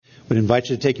I would invite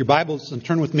you to take your Bibles and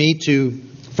turn with me to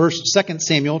 2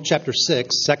 Samuel chapter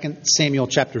 6. 2 Samuel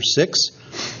chapter 6.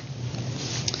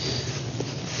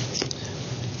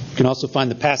 You can also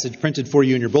find the passage printed for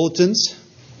you in your bulletins.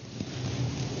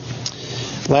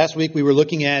 Last week we were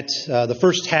looking at the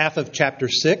first half of chapter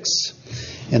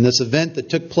 6 and this event that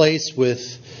took place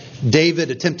with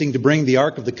David attempting to bring the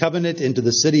Ark of the Covenant into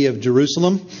the city of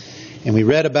Jerusalem. And we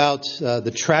read about the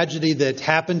tragedy that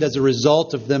happened as a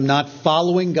result of them not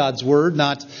following God's word,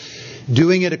 not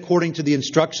doing it according to the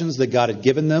instructions that God had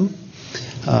given them.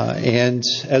 And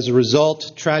as a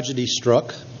result, tragedy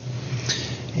struck.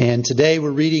 And today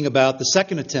we're reading about the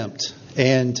second attempt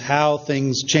and how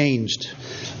things changed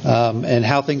and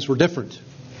how things were different.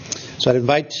 So I'd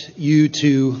invite you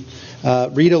to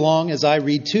read along as I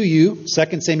read to you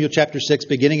 2 Samuel chapter 6,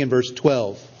 beginning in verse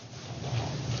 12.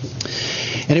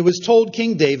 And it was told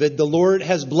King David, "The Lord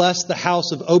has blessed the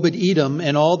house of Obed-Edom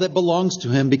and all that belongs to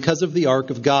him because of the ark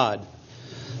of God."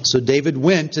 So David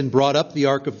went and brought up the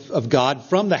ark of God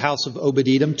from the house of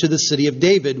Obed-Edom to the city of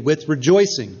David with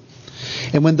rejoicing.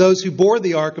 And when those who bore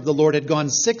the ark of the Lord had gone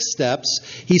 6 steps,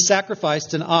 he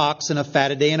sacrificed an ox and a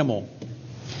fatted animal.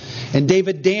 And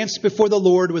David danced before the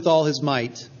Lord with all his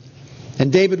might.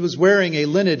 And David was wearing a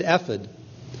linen ephod.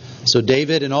 So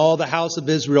David and all the house of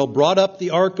Israel brought up the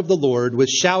ark of the Lord with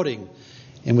shouting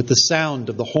and with the sound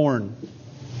of the horn.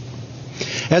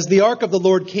 As the ark of the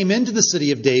Lord came into the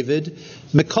city of David,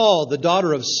 Michal, the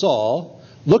daughter of Saul,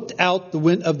 looked out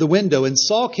of the window and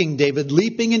saw King David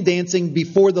leaping and dancing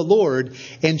before the Lord,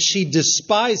 and she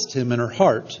despised him in her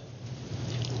heart.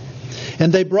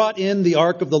 And they brought in the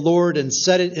ark of the Lord and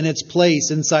set it in its place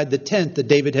inside the tent that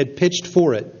David had pitched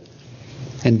for it.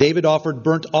 And David offered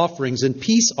burnt offerings and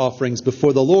peace offerings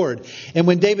before the Lord. And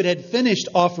when David had finished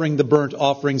offering the burnt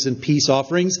offerings and peace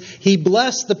offerings, he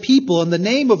blessed the people in the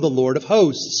name of the Lord of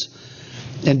hosts,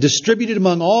 and distributed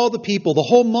among all the people, the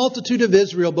whole multitude of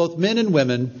Israel, both men and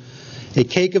women, a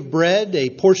cake of bread, a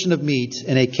portion of meat,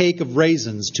 and a cake of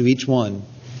raisins to each one.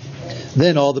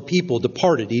 Then all the people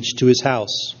departed, each to his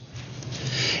house.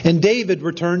 And David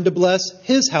returned to bless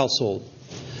his household.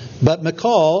 But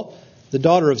Michal, the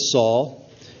daughter of Saul,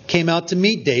 came out to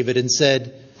meet David and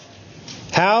said,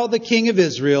 "How the king of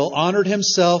Israel honored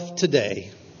himself today,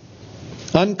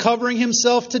 uncovering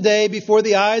himself today before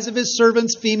the eyes of his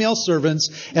servants, female servants,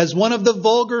 as one of the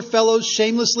vulgar fellows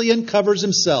shamelessly uncovers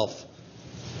himself."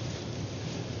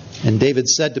 And David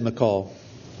said to Michal,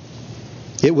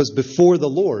 "It was before the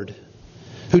Lord,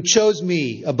 who chose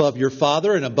me above your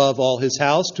father and above all his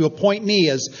house, to appoint me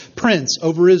as prince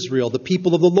over Israel, the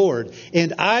people of the Lord.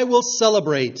 And I will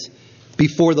celebrate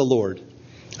before the Lord.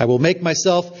 I will make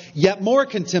myself yet more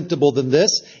contemptible than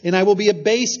this, and I will be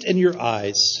abased in your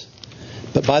eyes.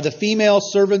 But by the female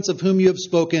servants of whom you have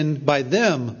spoken, by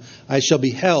them I shall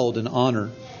be held in honor."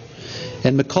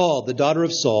 And Michal, the daughter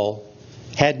of Saul,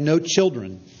 had no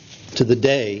children to the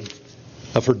day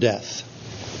of her death.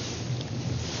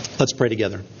 Let's pray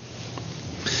together.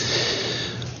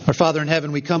 Our Father in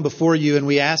heaven, we come before you and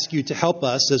we ask you to help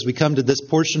us as we come to this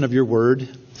portion of your word.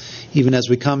 Even as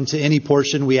we come to any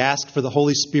portion, we ask for the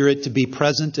Holy Spirit to be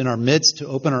present in our midst, to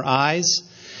open our eyes,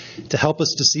 to help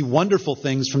us to see wonderful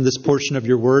things from this portion of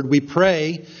your word. We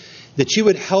pray that you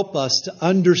would help us to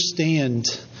understand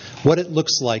what it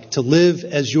looks like to live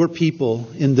as your people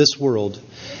in this world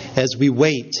as we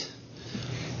wait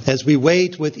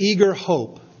with eager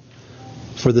hope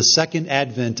for the second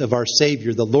advent of our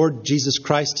Savior, the Lord Jesus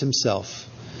Christ himself.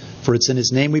 For it's in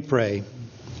his name we pray.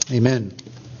 Amen.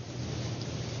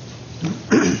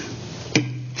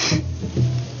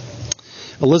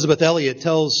 Elisabeth Elliot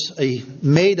tells a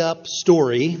made-up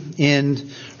story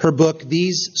in her book,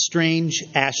 These Strange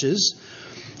Ashes.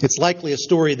 It's likely a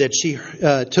story that she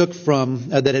took from,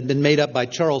 that had been made up by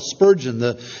Charles Spurgeon,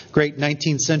 the great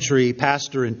 19th century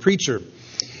pastor and preacher.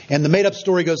 And the made-up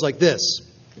story goes like this.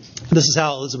 This is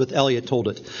how Elisabeth Elliot told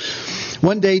it.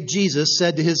 One day Jesus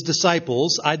said to his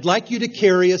disciples, "I'd like you to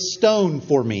carry a stone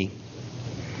for me."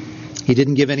 He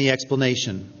didn't give any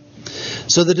explanation.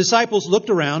 So the disciples looked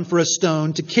around for a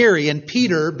stone to carry, and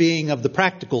Peter, being of the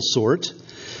practical sort,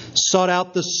 sought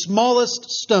out the smallest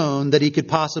stone that he could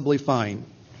possibly find.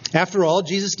 After all,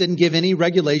 Jesus didn't give any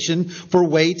regulation for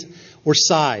weight or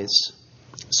size.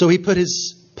 So he put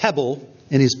his pebble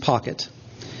in his pocket.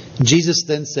 Jesus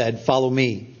then said, "Follow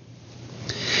me."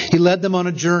 He led them on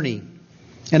a journey.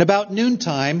 And about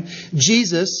noontime,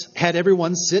 Jesus had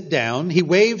everyone sit down. He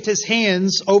waved his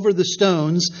hands over the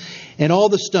stones, and all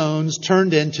the stones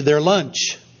turned into their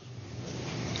lunch.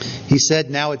 He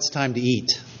said, "Now it's time to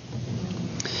eat."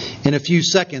 In a few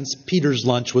seconds, Peter's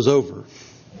lunch was over.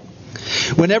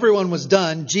 When everyone was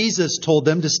done, Jesus told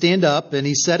them to stand up, and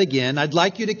he said again, "I'd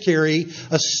like you to carry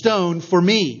a stone for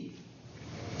me."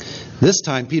 This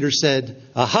time Peter said,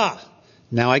 "Aha,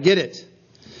 now I get it."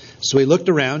 So he looked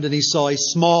around and he saw a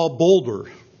small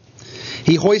boulder.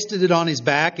 He hoisted it on his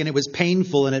back, and it was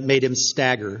painful and it made him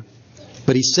stagger.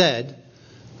 But he said,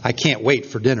 "I can't wait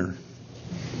for dinner."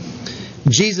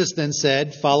 Jesus then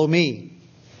said, "Follow me."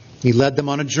 He led them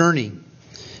on a journey,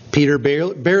 Peter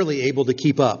barely able to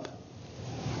keep up.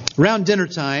 Around dinner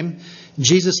time,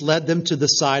 Jesus led them to the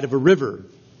side of a river.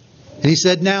 And he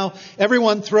said, "Now,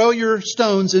 everyone throw your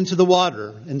stones into the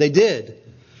water." And they did.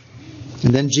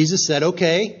 And then Jesus said,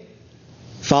 "Okay,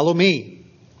 follow me."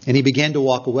 And he began to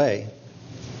walk away.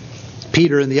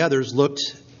 Peter and the others looked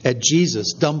at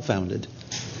Jesus, dumbfounded.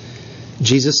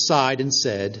 Jesus sighed and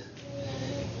said,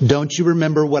 "Don't you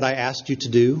remember what I asked you to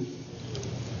do?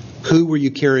 Who were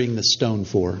you carrying the stone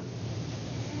for?"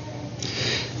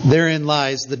 Therein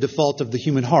lies the default of the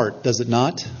human heart, does it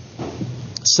not?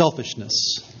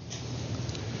 Selfishness.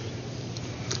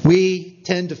 We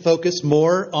tend to focus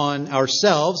more on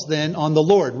ourselves than on the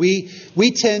Lord.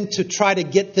 We tend to try to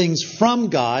get things from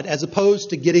God as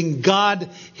opposed to getting God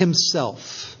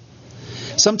Himself.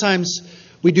 Sometimes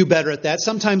we do better at that.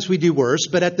 Sometimes we do worse.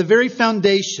 But at the very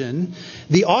foundation,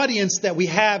 the audience that we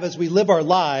have as we live our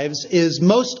lives is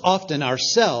most often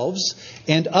ourselves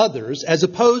and others, as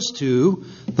opposed to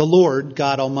the Lord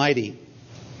God Almighty.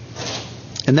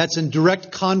 And that's in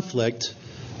direct conflict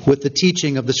with the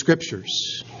teaching of the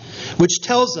Scriptures, which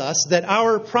tells us that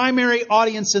our primary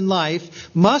audience in life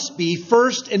must be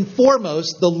first and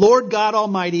foremost the Lord God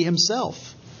Almighty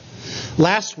Himself.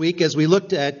 Last week, as we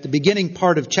looked at the beginning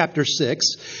part of chapter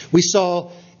 6, we saw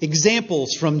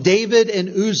examples from David and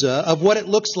Uzzah of what it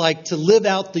looks like to live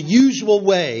out the usual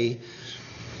way,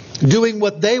 doing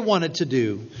what they wanted to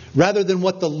do, rather than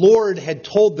what the Lord had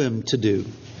told them to do.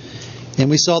 And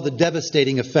we saw the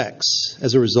devastating effects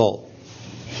as a result.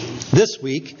 This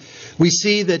week, we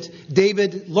see that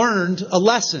David learned a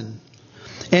lesson,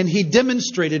 and he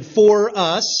demonstrated for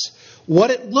us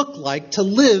what it looked like to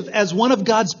live as one of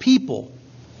God's people.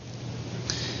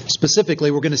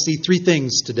 Specifically, we're going to see three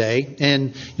things today.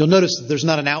 And you'll notice that there's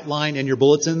not an outline in your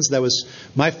bulletins. That was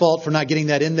my fault for not getting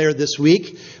that in there this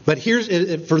week. But here's,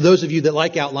 for those of you that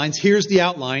like outlines, here's the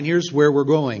outline. Here's where we're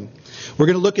going. We're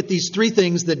going to look at these three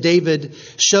things that David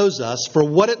shows us for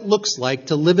what it looks like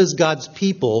to live as God's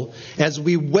people as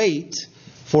we wait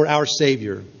for our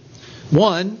Savior.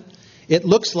 One, it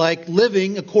looks like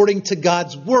living according to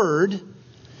God's Word,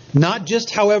 not just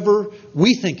however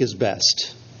we think is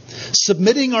best.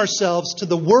 Submitting ourselves to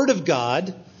the Word of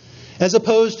God as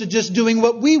opposed to just doing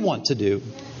what we want to do.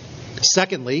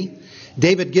 Secondly,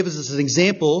 David gives us an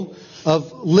example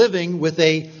of living with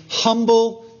a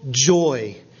humble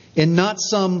joy and not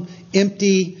some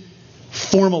empty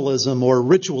formalism or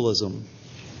ritualism.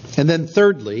 And then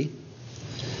thirdly,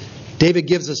 David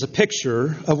gives us a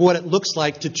picture of what it looks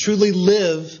like to truly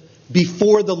live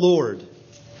before the Lord.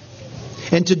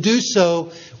 And to do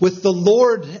so with the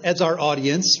Lord as our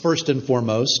audience, first and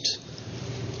foremost,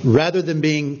 rather than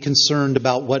being concerned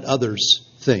about what others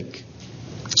think.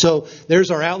 So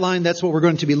there's our outline. That's what we're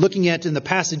going to be looking at in the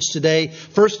passage today.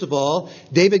 First of all,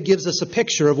 David gives us a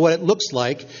picture of what it looks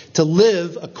like to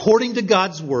live according to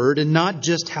God's Word and not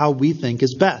just how we think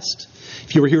is best.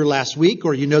 If you were here last week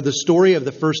or you know the story of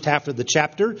the first half of the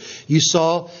chapter, you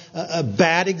saw a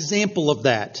bad example of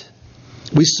that.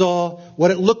 We saw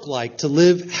what it looked like to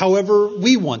live however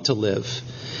we want to live.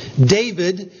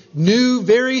 David knew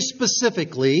very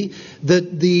specifically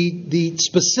the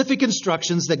specific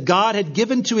instructions that God had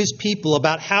given to His people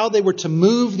about how they were to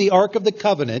move the Ark of the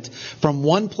Covenant from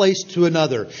one place to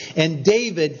another. And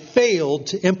David failed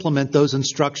to implement those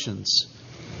instructions.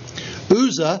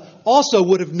 Uzzah also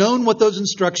would have known what those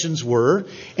instructions were,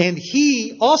 and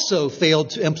he also failed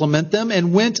to implement them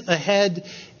and went ahead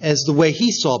as the way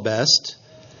he saw best.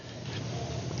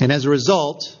 And as a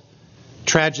result,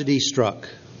 tragedy struck.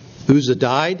 Uzzah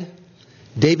died.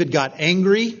 David got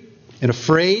angry and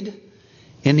afraid,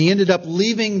 and he ended up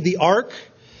leaving the ark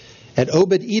at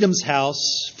Obed-Edom's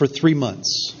house for 3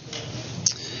 months.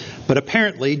 But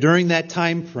apparently, during that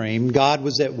time frame, God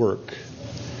was at work.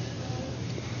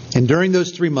 And during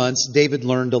those 3 months, David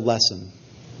learned a lesson.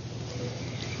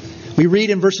 We read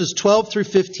in verses 12 through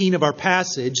 15 of our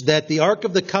passage that the Ark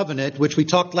of the Covenant, which we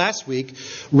talked last week,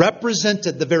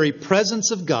 represented the very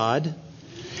presence of God.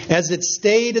 As it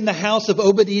stayed in the house of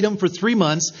Obed-Edom for 3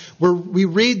 months, where we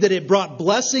read that it brought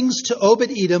blessings to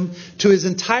Obed-Edom, to his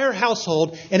entire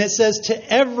household, and it says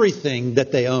to everything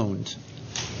that they owned.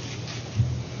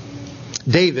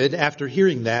 David, after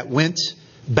hearing that, went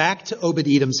back to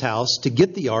Obed-Edom's house to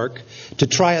get the ark, to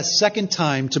try a second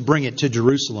time to bring it to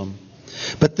Jerusalem.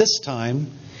 But this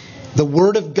time, the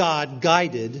word of God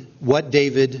guided what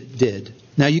David did.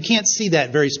 Now, you can't see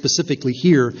that very specifically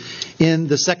here in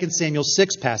the 2 Samuel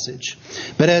 6 passage.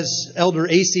 But as Elder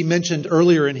AC mentioned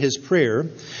earlier in his prayer,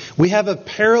 we have a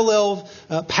parallel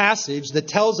passage that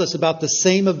tells us about the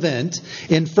same event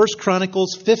in 1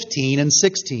 Chronicles 15 and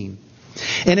 16.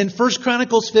 And in 1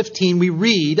 Chronicles 15, we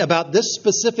read about this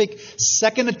specific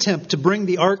second attempt to bring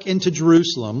the ark into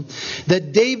Jerusalem,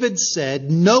 that David said,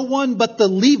 "No one but the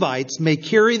Levites may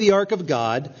carry the ark of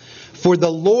God, for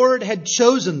the Lord had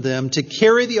chosen them to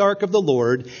carry the ark of the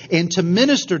Lord and to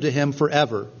minister to him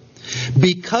forever.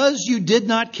 Because you did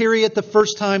not carry it the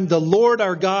first time, the Lord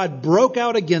our God broke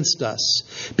out against us,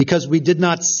 because we did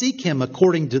not seek him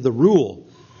according to the rule.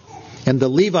 And the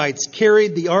Levites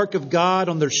carried the ark of God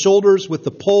on their shoulders with the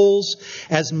poles,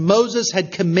 as Moses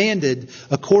had commanded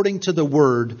according to the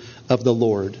word of the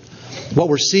Lord." What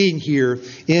we're seeing here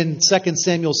in 2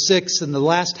 Samuel 6 in the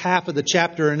last half of the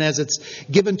chapter, and as it's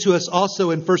given to us also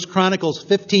in 1 Chronicles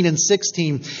 15 and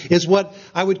 16, is what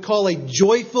I would call a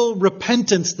joyful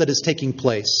repentance that is taking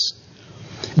place.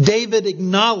 David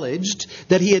acknowledged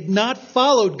that he had not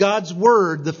followed God's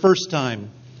word the first time,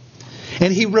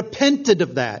 and he repented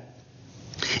of that.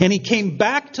 And he came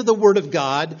back to the Word of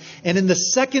God, and in the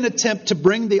second attempt to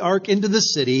bring the ark into the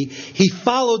city, he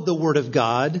followed the Word of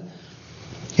God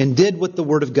and did what the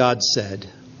Word of God said.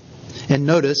 And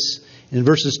notice in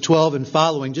verses 12 and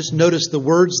following, just notice the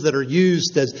words that are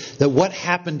used as that what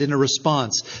happened in a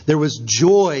response. There was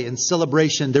joy and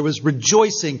celebration. There was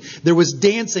rejoicing. There was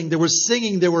dancing. There was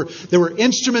singing. There were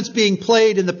instruments being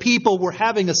played, and the people were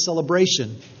having a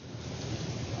celebration.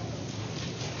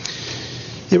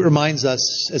 It reminds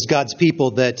us as God's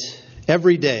people that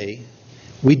every day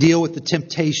we deal with the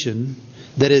temptation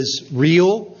that is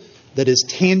real, that is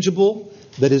tangible,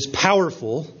 that is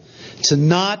powerful, to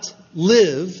not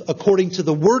live according to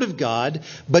the Word of God,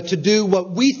 but to do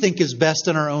what we think is best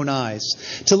in our own eyes.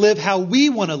 To live how we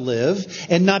want to live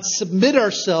and not submit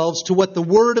ourselves to what the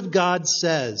Word of God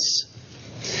says.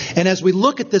 And as we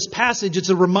look at this passage, it's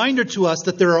a reminder to us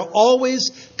that there are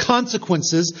always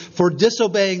consequences for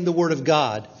disobeying the Word of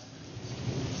God.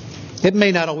 It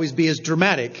may not always be as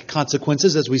dramatic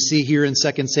consequences as we see here in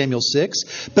 2 Samuel 6,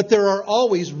 but there are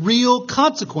always real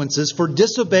consequences for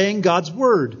disobeying God's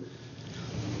Word.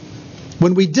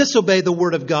 When we disobey the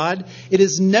Word of God, it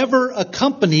is never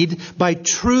accompanied by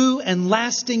true and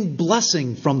lasting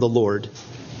blessing from the Lord.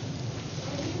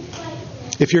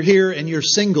 If you're here and you're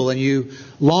single and you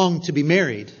long to be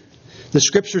married, the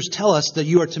Scriptures tell us that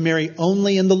you are to marry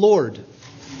only in the Lord.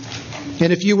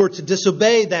 And if you were to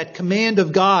disobey that command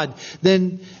of God,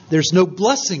 then there's no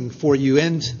blessing for you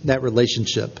in that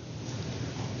relationship.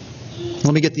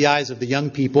 Let me get the eyes of the young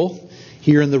people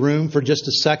here in the room for just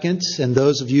a second, and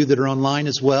those of you that are online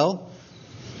as well.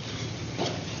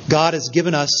 God has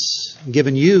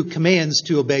given you commands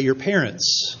to obey your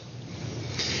parents.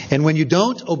 And when you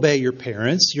don't obey your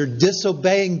parents, you're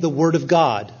disobeying the Word of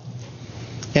God.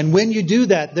 And when you do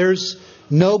that, there's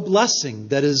no blessing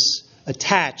that is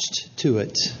attached to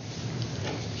it.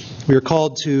 We are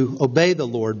called to obey the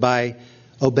Lord by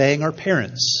obeying our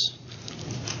parents.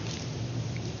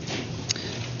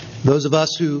 Those of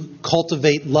us who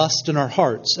cultivate lust in our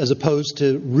hearts as opposed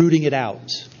to rooting it out.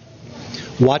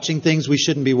 Watching things we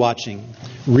shouldn't be watching.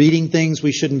 Reading things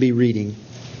we shouldn't be reading.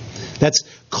 That's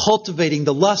cultivating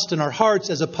the lust in our hearts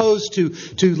as opposed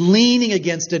to leaning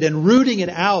against it and rooting it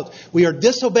out. We are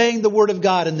disobeying the Word of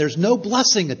God, and there's no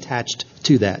blessing attached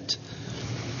to that.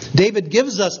 David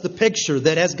gives us the picture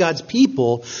that as God's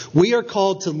people, we are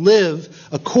called to live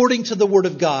according to the Word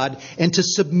of God and to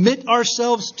submit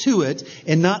ourselves to it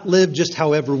and not live just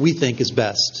however we think is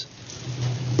best.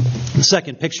 The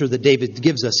second picture that David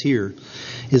gives us here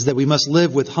is that we must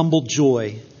live with humble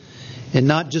joy and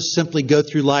not just simply go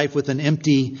through life with an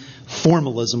empty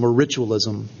formalism or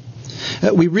ritualism.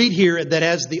 We read here that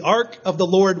as the ark of the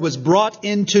Lord was brought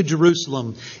into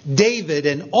Jerusalem, David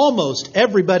and almost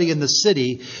everybody in the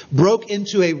city broke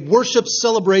into a worship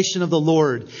celebration of the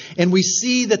Lord. And we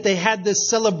see that they had this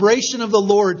celebration of the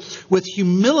Lord with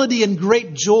humility and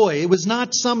great joy. It was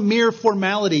not some mere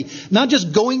formality, not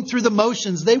just going through the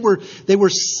motions. They were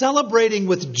celebrating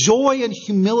with joy and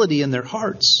humility in their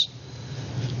hearts.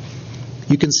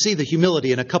 You can see the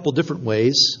humility in a couple different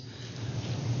ways.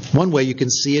 One way you can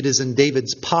see it is in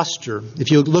David's posture.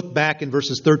 If you look back in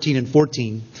verses 13 and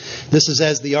 14, this is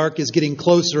as the ark is getting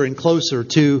closer and closer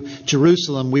to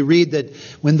Jerusalem. We read that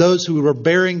when those who were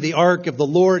bearing the ark of the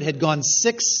Lord had gone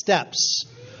 6 steps,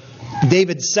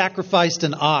 David sacrificed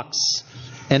an ox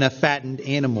and a fattened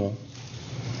animal.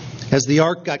 As the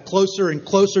ark got closer and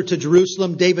closer to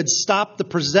Jerusalem, David stopped the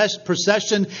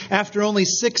procession after only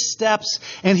 6 steps,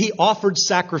 and he offered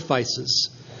sacrifices.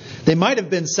 They might have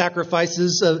been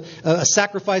sacrifices, a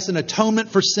sacrifice and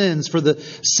atonement for sins, for the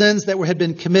sins that had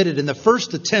been committed in the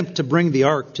first attempt to bring the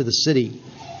ark to the city.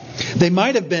 They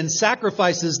might have been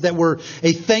sacrifices that were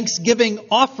a thanksgiving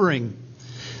offering,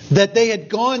 that they had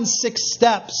gone 6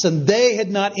 steps and they had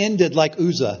not ended like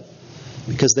Uzzah,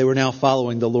 because they were now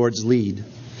following the Lord's lead.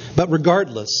 But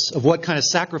regardless of what kind of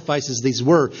sacrifices these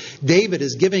were, David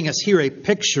is giving us here a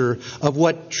picture of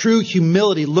what true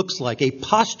humility looks like, a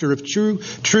posture of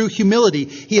true humility.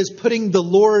 He is putting the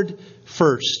Lord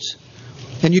first.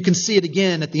 And you can see it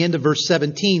again at the end of verse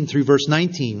 17 through verse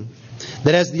 19.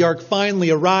 That as the ark finally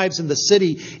arrives in the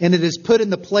city and it is put in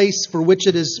the place for which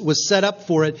was set up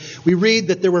for it, we read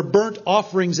that there were burnt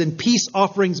offerings and peace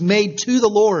offerings made to the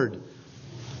Lord.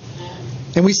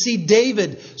 And we see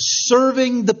David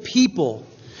serving the people,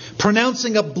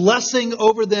 pronouncing a blessing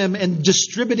over them and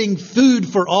distributing food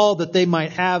for all that they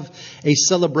might have a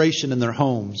celebration in their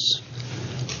homes.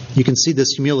 You can see this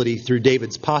humility through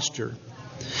David's posture.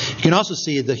 You can also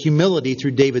see the humility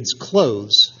through David's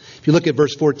clothes. If you look at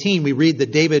verse 14, we read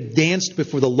that David danced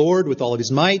before the Lord with all of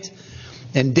his might,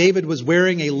 and David was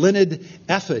wearing a linen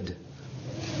ephod.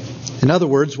 In other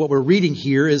words, what we're reading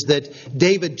here is that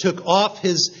David took off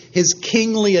his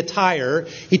kingly attire.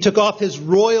 He took off his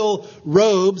royal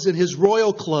robes and his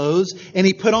royal clothes, and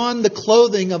he put on the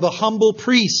clothing of a humble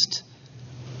priest.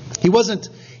 He wasn't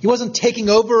taking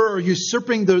over or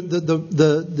usurping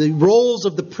the roles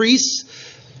of the priests,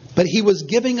 but he was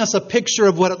giving us a picture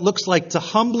of what it looks like to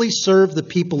humbly serve the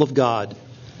people of God.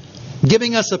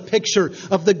 Giving us a picture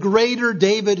of the greater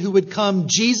David who would come,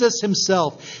 Jesus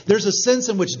himself. There's a sense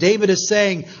in which David is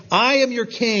saying, I am your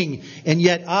king, and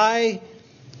yet I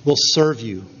will serve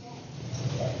you.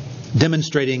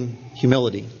 Demonstrating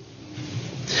humility.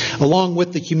 Along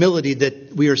with the humility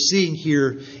that we are seeing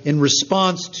here in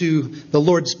response to the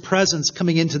Lord's presence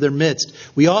coming into their midst,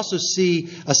 we also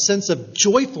see a sense of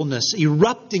joyfulness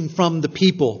erupting from the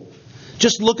people.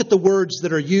 Just look at the words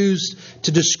that are used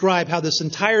to describe how this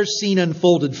entire scene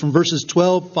unfolded from verses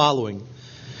 12 following.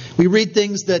 We read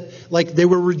things that, like they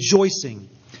were rejoicing,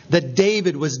 that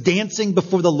David was dancing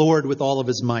before the Lord with all of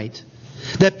his might,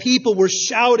 that people were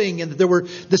shouting and that there were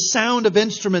the sound of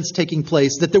instruments taking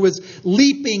place, that there was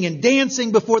leaping and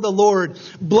dancing before the Lord.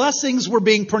 Blessings were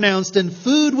being pronounced and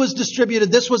food was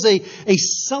distributed. This was a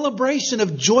celebration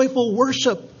of joyful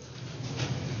worship.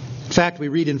 In fact, we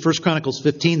read in 1 Chronicles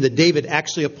 15 that David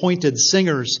actually appointed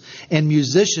singers and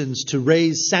musicians to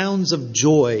raise sounds of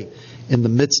joy in the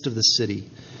midst of the city.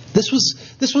 This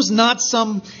was not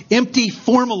some empty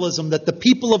formalism that the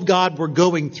people of God were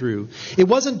going through. It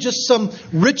wasn't just some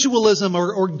ritualism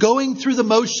or going through the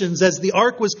motions as the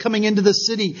ark was coming into the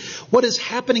city. What is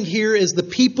happening here is the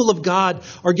people of God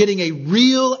are getting a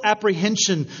real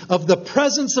apprehension of the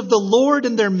presence of the Lord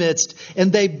in their midst,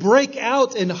 and they break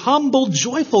out in humble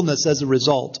joyfulness as a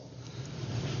result.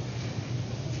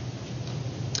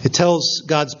 It tells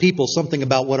God's people something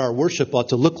about what our worship ought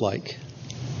to look like.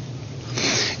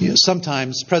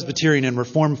 Sometimes Presbyterian and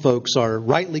Reformed folks are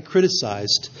rightly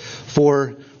criticized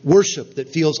for worship that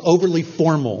feels overly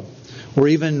formal or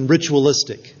even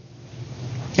ritualistic.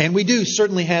 And we do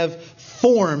certainly have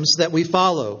forms that we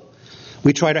follow.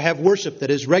 We try to have worship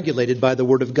that is regulated by the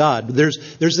Word of God. There's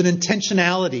an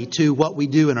intentionality to what we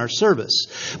do in our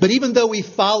service. But even though we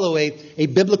follow a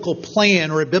biblical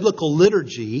plan or a biblical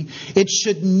liturgy, it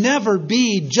should never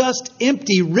be just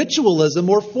empty ritualism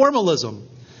or formalism.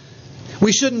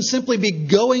 We shouldn't simply be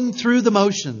going through the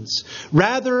motions.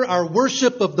 Rather, our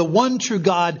worship of the one true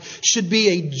God should be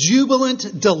a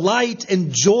jubilant delight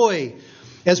and joy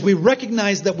as we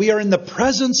recognize that we are in the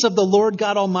presence of the Lord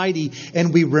God Almighty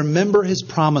and we remember His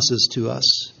promises to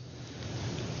us.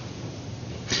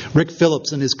 Rick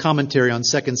Phillips, in his commentary on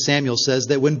 2 Samuel, says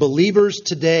that when believers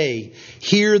today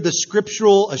hear the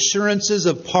scriptural assurances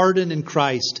of pardon in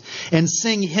Christ and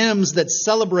sing hymns that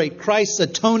celebrate Christ's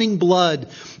atoning blood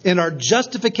and our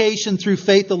justification through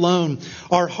faith alone,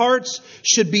 our hearts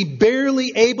should be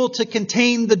barely able to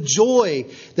contain the joy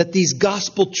that these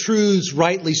gospel truths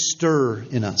rightly stir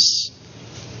in us.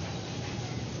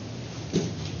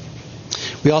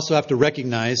 We also have to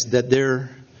recognize that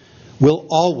there will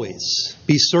always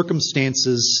be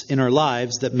circumstances in our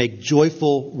lives that make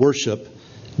joyful worship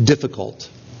difficult.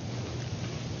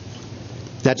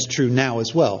 That's true now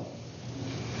as well.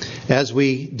 As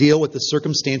we deal with the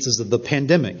circumstances of the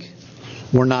pandemic,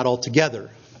 we're not all together.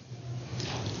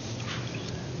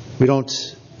 We don't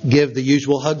give the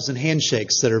usual hugs and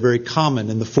handshakes that are very common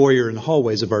in the foyer and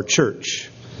hallways of our church.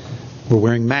 We're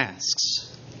wearing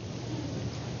masks.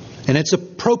 And it's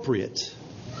appropriate.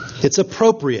 It's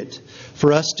appropriate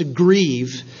for us to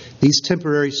grieve these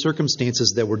temporary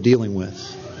circumstances that we're dealing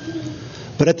with.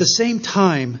 But at the same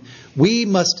time, we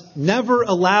must never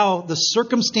allow the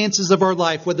circumstances of our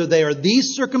life, whether they are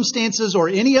these circumstances or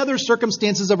any other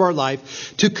circumstances of our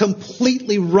life, to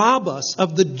completely rob us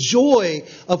of the joy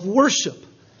of worship.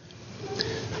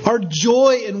 Our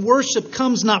joy in worship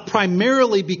comes not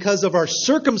primarily because of our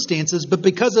circumstances, but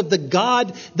because of the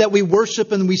God that we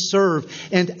worship and we serve.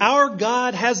 And our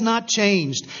God has not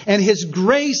changed, and His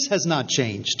grace has not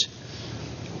changed.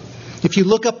 If you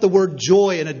look up the word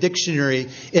joy in a dictionary,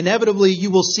 inevitably you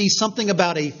will see something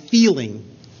about a feeling.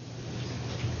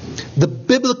 The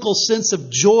biblical sense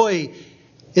of joy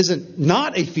isn't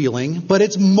not a feeling, but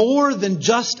it's more than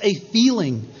just a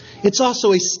feeling. It's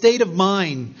also a state of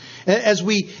mind. As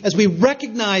we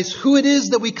recognize who it is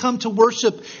that we come to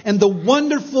worship and the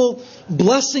wonderful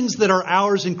blessings that are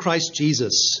ours in Christ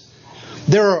Jesus.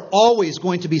 There are always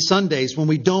going to be Sundays when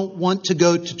we don't want to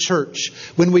go to church,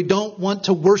 when we don't want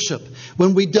to worship,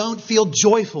 when we don't feel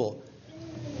joyful.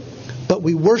 But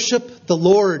we worship the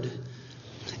Lord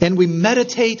and we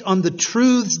meditate on the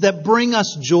truths that bring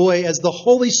us joy as the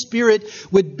Holy Spirit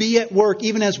would be at work,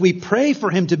 even as we pray for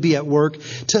Him to be at work,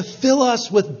 to fill us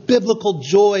with biblical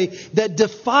joy that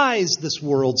defies this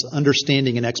world's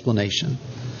understanding and explanation.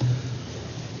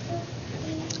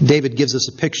 David gives us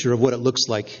a picture of what it looks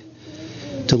like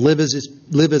to live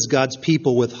as God's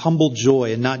people with humble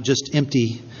joy and not just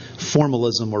empty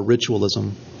formalism or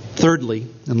ritualism. Thirdly,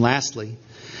 and lastly,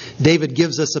 David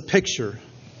gives us a picture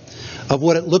of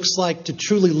what it looks like to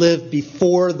truly live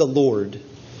before the Lord,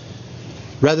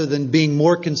 rather than being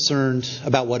more concerned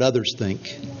about what others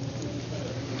think.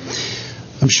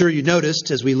 I'm sure you noticed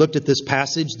as we looked at this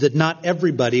passage that not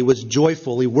everybody was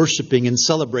joyfully worshiping and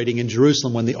celebrating in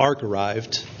Jerusalem when the ark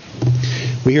arrived.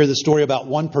 We hear the story about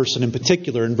one person in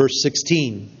particular in verse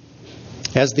 16.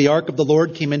 As the ark of the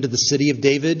Lord came into the city of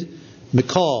David,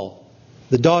 Michal,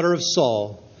 the daughter of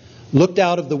Saul, looked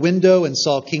out of the window and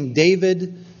saw King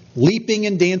David leaping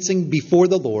and dancing before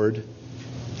the Lord,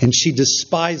 and she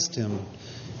despised him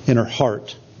in her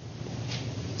heart.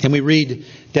 And we read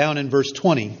down in verse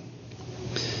 20,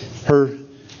 her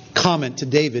comment to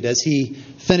David as he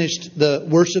finished the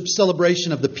worship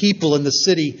celebration of the people in the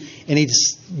city, and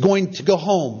he's going to go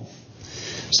home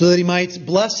so that he might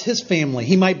bless his family.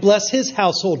 He might bless his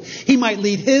household. He might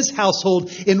lead his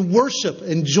household in worship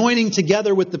and joining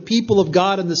together with the people of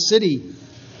God in the city.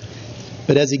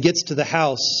 But as he gets to the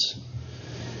house,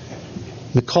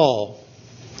 Michal,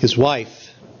 his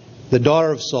wife, the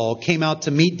daughter of Saul, came out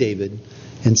to meet David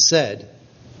and said,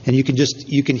 and you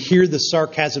can hear the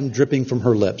sarcasm dripping from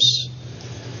her lips,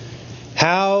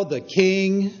 "How the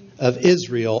king of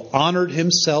Israel honored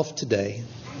himself today,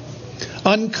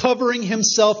 uncovering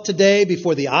himself today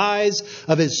before the eyes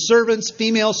of his servants,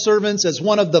 female servants, as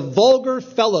one of the vulgar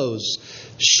fellows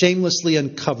shamelessly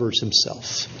uncovers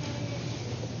himself."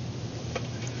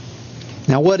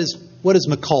 Now, what is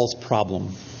Michal's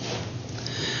problem?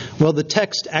 Well, the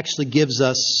text actually gives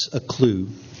us a clue.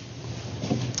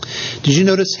 Did you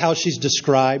notice how she's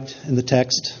described in the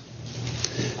text?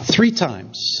 3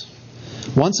 times.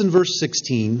 Once in verse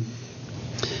 16,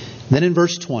 then in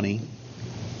verse 20,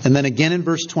 and then again in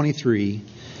verse 23,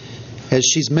 as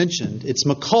she's mentioned. It's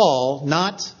Michal,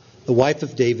 not the wife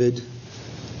of David,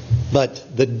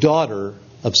 but the daughter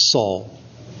of Saul.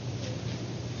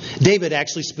 David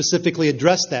actually specifically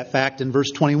addressed that fact in verse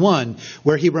 21,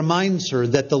 where he reminds her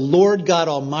that the Lord God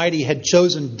Almighty had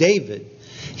chosen David.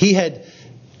 He had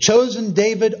chosen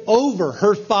David over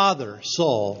her father,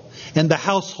 Saul, and the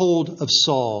household of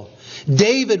Saul.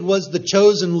 David was the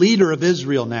chosen leader of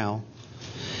Israel now.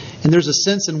 And there's a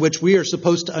sense in which we are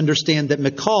supposed to understand that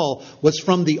Michal was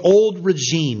from the old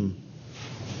regime.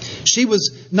 She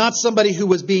was not somebody who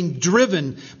was being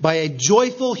driven by a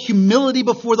joyful humility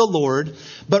before the Lord,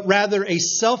 but rather a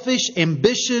selfish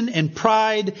ambition and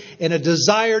pride and a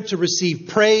desire to receive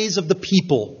praise of the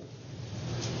people.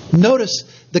 Notice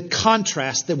the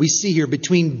contrast that we see here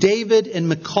between David and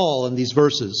Michal in these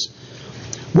verses.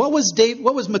 What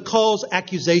was Michal's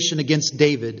accusation against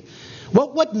David?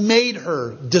 What made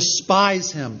her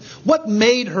despise him? What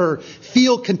made her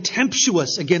feel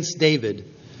contemptuous against David?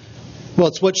 Well,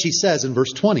 it's what she says in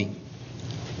verse 20.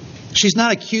 She's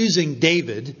not accusing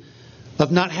David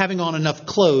of not having on enough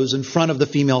clothes in front of the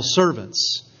female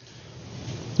servants.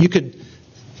 You could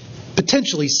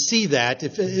potentially see that,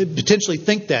 potentially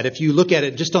think that if you look at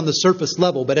it just on the surface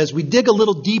level. But as we dig a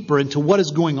little deeper into what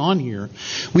is going on here,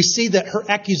 we see that her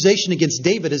accusation against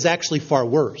David is actually far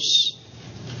worse.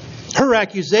 Her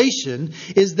accusation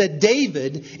is that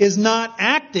David is not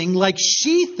acting like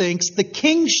she thinks the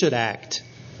king should act.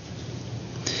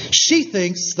 She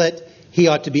thinks that he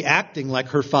ought to be acting like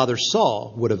her father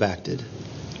Saul would have acted.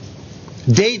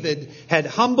 David had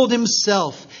humbled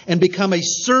himself and become a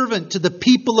servant to the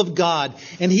people of God.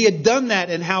 And he had done that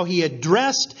in how he had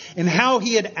dressed and how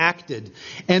he had acted.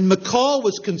 And Michal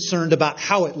was concerned about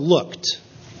how it looked.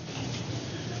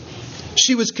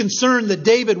 She was concerned that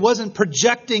David wasn't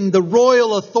projecting the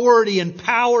royal authority and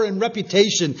power and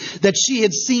reputation that she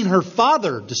had seen her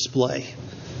father display.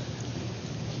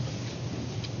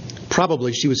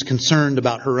 Probably she was concerned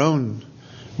about her own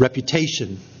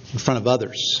reputation in front of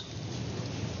others.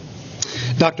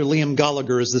 Dr. Liam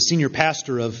Gallagher is the senior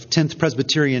pastor of 10th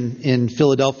Presbyterian in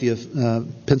Philadelphia,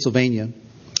 Pennsylvania.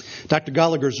 Dr.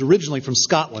 Gallagher is originally from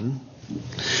Scotland,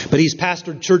 but he's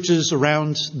pastored churches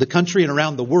around the country and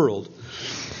around the world.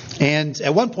 And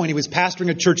at one point he was pastoring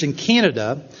a church in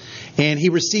Canada, and he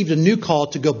received a new call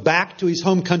to go back to his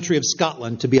home country of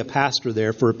Scotland to be a pastor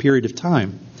there for a period of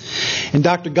time. And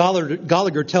Dr.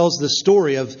 Gallagher tells the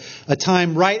story of a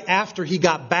time right after he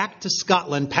got back to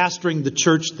Scotland pastoring the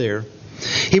church there.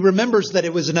 He remembers that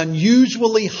it was an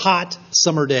unusually hot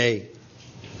summer day.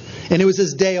 And it was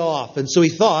his day off. And so he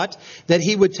thought that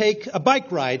he would take a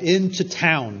bike ride into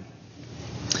town.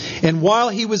 And while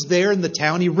he was there in the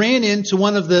town, he ran into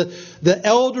one of the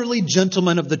elderly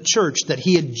gentlemen of the church that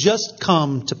he had just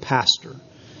come to pastor.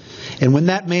 And when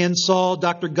that man saw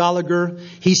Dr. Gallagher,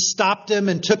 he stopped him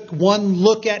and took one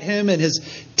look at him and his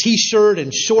t-shirt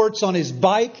and shorts on his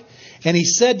bike. And he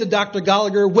said to Dr.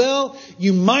 Gallagher, "Well,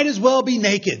 you might as well be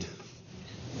naked."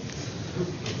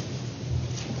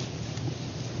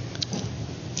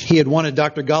 He had wanted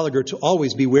Dr. Gallagher to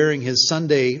always be wearing his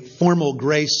Sunday formal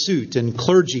gray suit and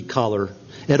clergy collar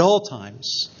at all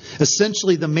times.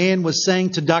 Essentially, the man was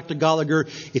saying to Dr. Gallagher,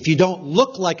 if you don't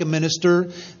look like a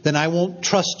minister, then I won't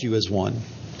trust you as one.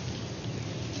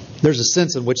 There's a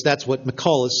sense in which that's what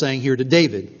Michal is saying here to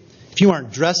David. If you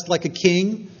aren't dressed like a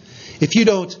king, if you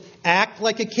don't act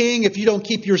like a king, if you don't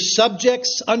keep your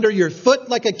subjects under your foot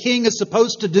like a king is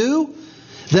supposed to do,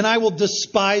 then I will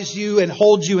despise you and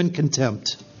hold you in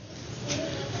contempt.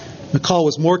 Michal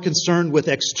was more concerned with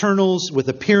externals, with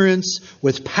appearance,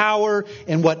 with power,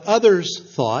 and what others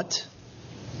thought.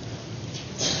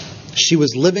 She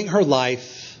was living her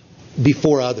life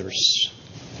before others.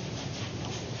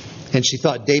 And she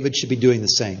thought David should be doing the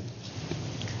same.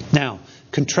 Now,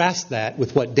 contrast that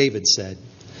with what David said.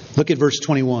 Look at verse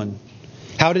 21.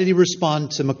 How did he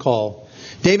respond to Michal?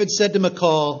 David said to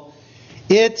Michal,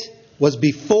 "It was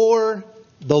before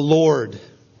the Lord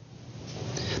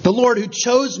who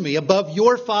chose me above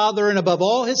your father and above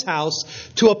all his house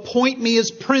to appoint me as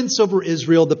prince over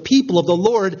Israel, the people of the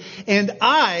Lord, and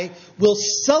I will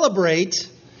celebrate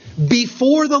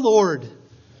before the Lord."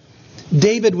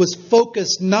 David was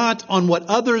focused not on what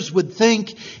others would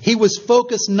think. He was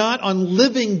focused not on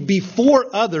living before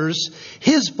others.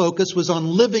 His focus was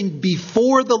on living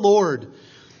before the Lord.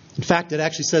 In fact, it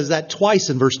actually says that twice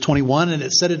in verse 21, and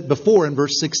it said it before in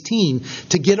verse 16,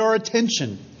 to get our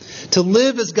attention. To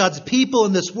live as God's people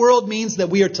in this world means that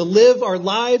we are to live our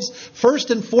lives first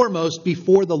and foremost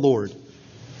before the Lord.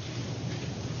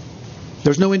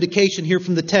 There's no indication here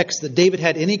from the text that David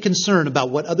had any concern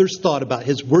about what others thought about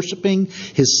his worshiping,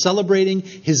 his celebrating,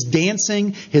 his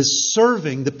dancing, his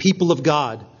serving the people of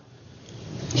God.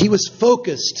 He was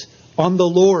focused on the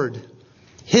Lord,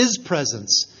 His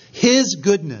presence, His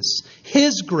goodness,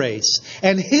 His grace,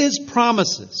 and His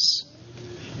promises.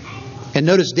 And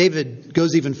notice David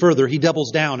goes even further. He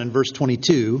doubles down in verse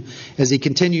 22 as he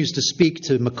continues to speak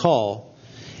to Michal.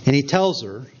 And he tells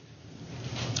her,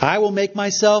 "I will make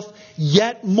myself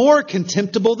yet more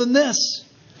contemptible than this,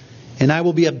 and I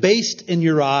will be abased in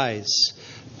your eyes.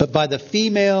 But by the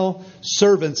female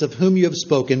servants of whom you have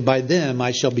spoken, by them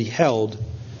I shall be held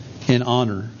in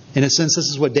honor." In a sense, this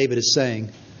is what David is saying.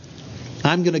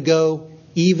 I'm going to go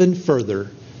even further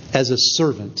as a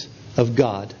servant of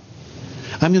God.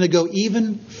 I'm going to go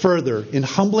even further in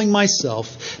humbling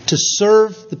myself to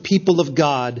serve the people of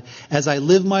God as I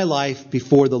live my life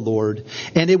before the Lord.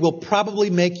 And it will probably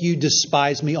make you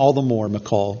despise me all the more,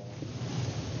 Michal.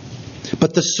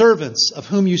 But the servants of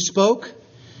whom you spoke,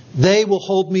 they will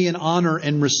hold me in honor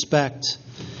and respect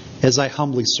as I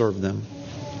humbly serve them.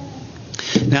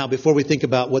 Now, before we think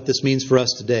about what this means for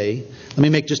us today, let me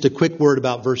make just a quick word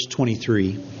about verse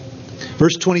 23.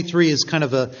 Verse 23 is kind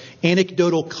of an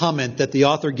anecdotal comment that the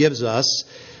author gives us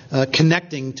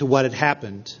connecting to what had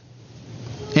happened.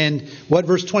 And what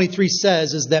verse 23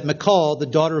 says is that Michal, the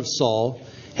daughter of Saul,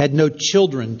 had no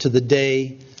children to the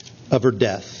day of her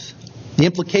death. The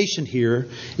implication here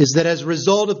is that as a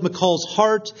result of Michal's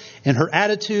heart and her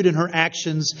attitude and her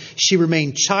actions, she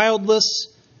remained childless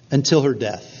until her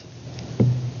death.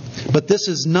 But this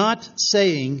is not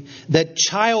saying that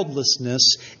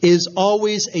childlessness is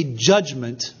always a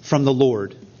judgment from the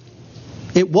Lord.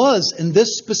 It was in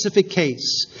this specific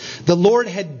case. The Lord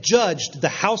had judged the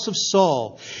house of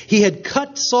Saul. He had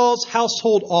cut Saul's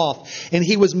household off, and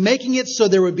he was making it so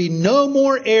there would be no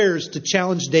more heirs to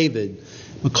challenge David.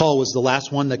 Michal was the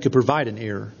last one that could provide an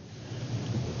heir.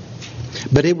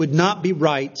 But it would not be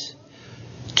right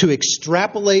to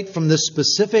extrapolate from this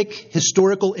specific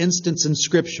historical instance in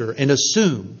Scripture and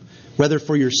assume, whether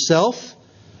for yourself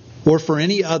or for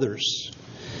any others,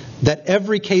 that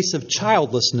every case of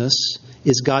childlessness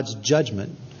is God's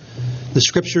judgment. The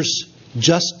Scriptures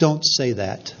just don't say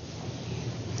that.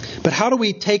 But how do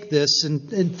we take this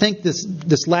and think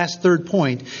this last third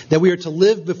point, that we are to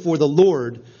live before the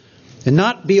Lord and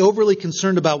not be overly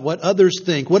concerned about what others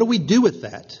think? What do we do with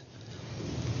that?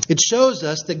 It shows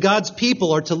us that God's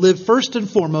people are to live first and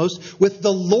foremost with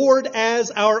the Lord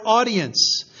as our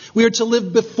audience. We are to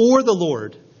live before the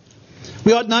Lord.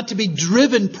 We ought not to be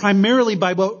driven primarily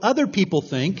by what other people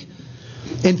think.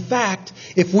 In fact,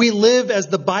 if we live as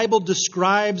the Bible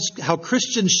describes how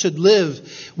Christians should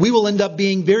live, we will end up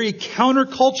being very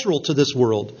countercultural to this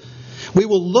world. We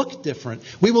will look different.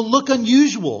 We will look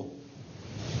unusual.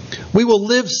 We will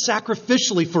live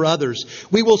sacrificially for others.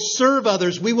 We will serve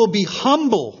others. We will be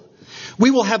humble.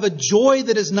 We will have a joy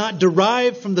that is not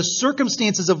derived from the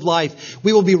circumstances of life.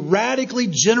 We will be radically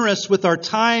generous with our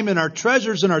time and our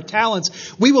treasures and our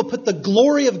talents. We will put the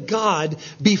glory of God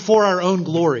before our own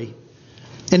glory.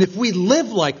 And if we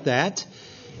live like that,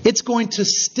 it's going to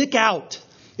stick out.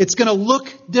 It's going to look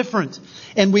different.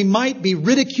 And we might be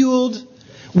ridiculed.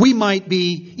 We might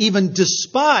be even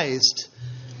despised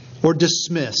or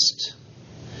dismissed.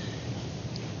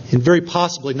 And very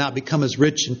possibly not become as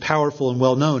rich and powerful and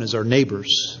well known as our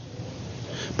neighbors.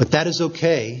 But that is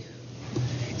okay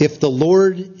if the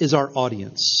Lord is our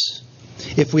audience.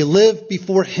 If we live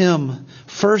before Him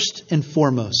first and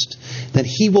foremost, then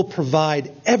He will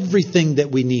provide everything that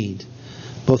we need,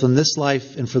 both in this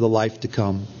life and for the life to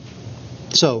come.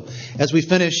 So, as we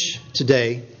finish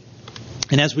today,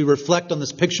 and as we reflect on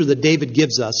this picture that David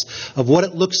gives us of what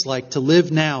it looks like to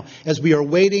live now, as we are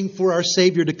waiting for our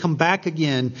Savior to come back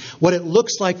again, what it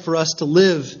looks like for us to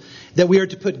live, that we are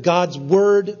to put God's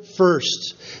Word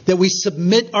first, that we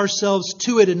submit ourselves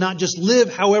to it and not just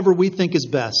live however we think is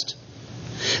best.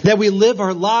 That we live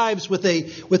our lives with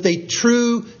a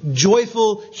true,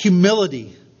 joyful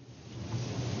humility.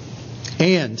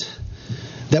 And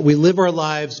that we live our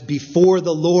lives before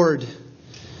the Lord,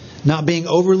 not being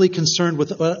overly concerned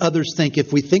with what others think.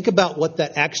 If we think about what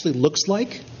that actually looks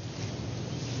like,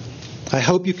 I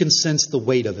hope you can sense the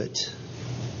weight of it.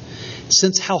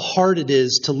 Sense how hard it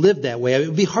is to live that way. It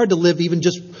would be hard to live even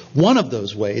just one of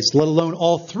those ways, let alone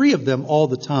all three of them all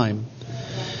the time.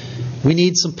 We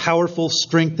need some powerful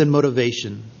strength and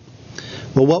motivation.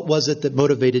 Well, what was it that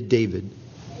motivated David?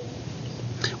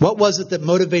 What was it that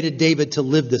motivated David to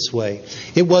live this way?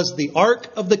 It was the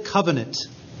Ark of the Covenant.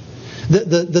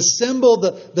 The symbol,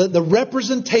 the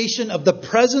representation of the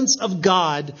presence of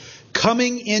God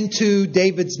coming into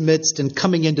David's midst and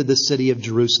coming into the city of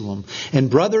Jerusalem. And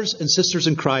brothers and sisters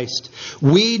in Christ,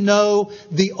 we know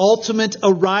the ultimate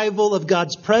arrival of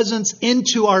God's presence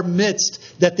into our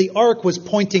midst that the ark was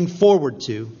pointing forward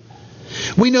to.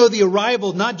 We know the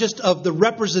arrival not just of the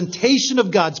representation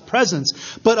of God's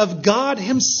presence, but of God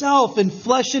Himself in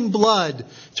flesh and blood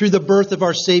through the birth of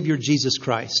our Savior Jesus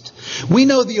Christ. We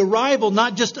know the arrival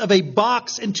not just of a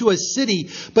box into a city,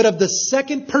 but of the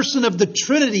second person of the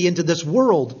Trinity into this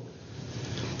world.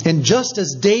 And just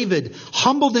as David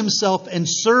humbled himself and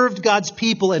served God's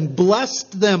people and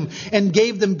blessed them and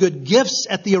gave them good gifts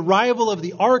at the arrival of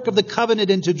the Ark of the Covenant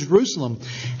into Jerusalem,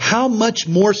 how much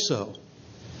more so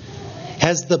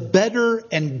has the better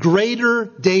and greater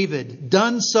David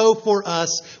done so for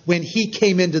us when he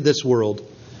came into this world?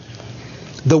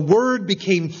 The Word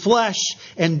became flesh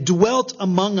and dwelt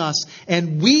among us,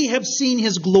 and we have seen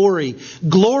His glory,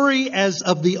 glory as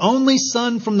of the only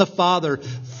Son from the Father,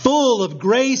 full of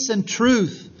grace and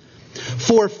truth.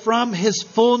 For from His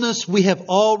fullness we have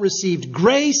all received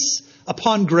grace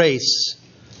upon grace.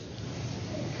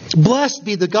 Blessed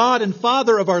be the God and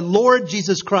Father of our Lord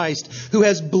Jesus Christ, who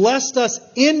has blessed us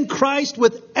in Christ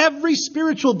with every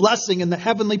spiritual blessing in the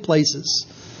heavenly places.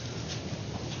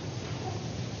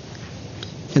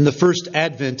 In the first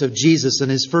advent of Jesus and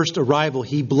His first arrival,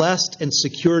 He blessed and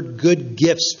secured good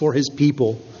gifts for His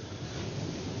people.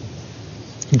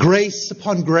 Grace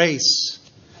upon grace.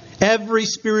 Every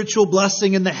spiritual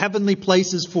blessing in the heavenly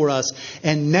places for us.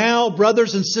 And now,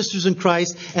 brothers and sisters in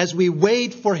Christ, as we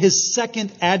wait for His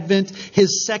second advent,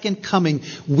 His second coming,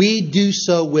 we do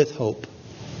so with hope.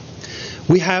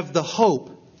 We have the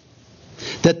hope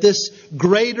that this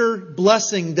greater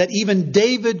blessing that even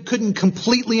David couldn't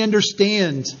completely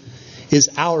understand is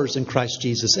ours in Christ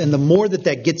Jesus. And the more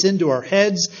that gets into our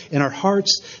heads and our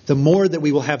hearts, the more that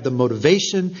we will have the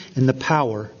motivation and the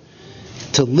power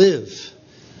to live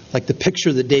like the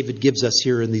picture that David gives us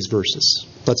here in these verses.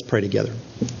 Let's pray together.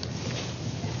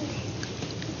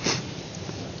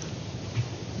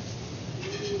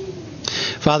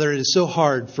 Father, it is so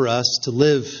hard for us to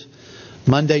live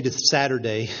Monday to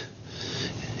Saturday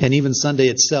and even Sunday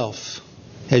itself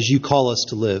as you call us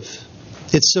to live.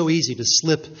 It's so easy to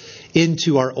slip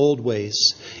into our old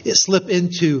ways, slip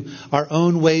into our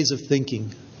own ways of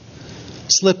thinking,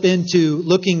 slip into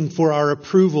looking for our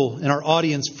approval and our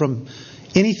audience from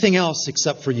anything else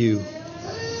except for you.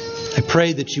 I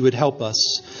pray that you would help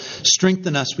us.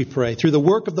 Strengthen us, we pray, through the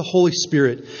work of the Holy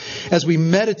Spirit as we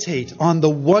meditate on the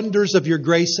wonders of your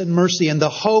grace and mercy and the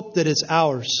hope that is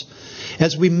ours.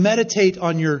 As we meditate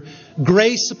on your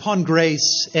grace upon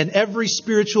grace and every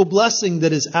spiritual blessing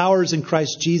that is ours in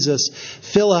Christ Jesus,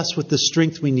 fill us with the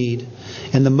strength we need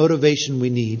and the motivation we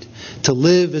need to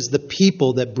live as the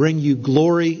people that bring you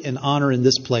glory and honor in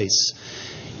this place.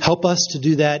 Help us to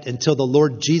do that until the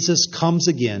Lord Jesus comes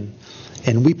again,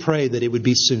 and we pray that it would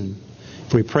be soon.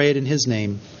 For we pray it in His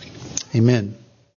name. Amen.